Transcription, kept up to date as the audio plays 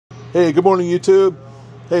Hey, good morning, YouTube.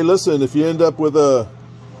 Hey, listen, if you end up with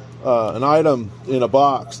an item in a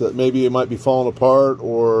box that maybe it might be falling apart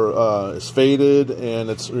or is faded and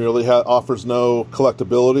it's really offers no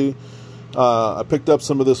collectability, I picked up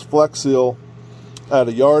some of this Flex Seal at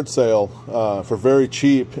a yard sale for very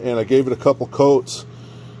cheap, and I gave it a couple coats.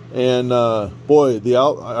 And boy,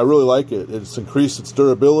 I really like it. It's increased its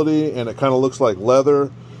durability, and it kind of looks like leather.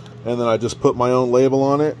 And then I just put my own label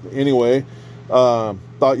on it. Anyway,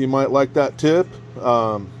 thought you might like that tip.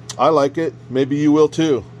 I like it. Maybe you will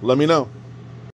too. Let me know.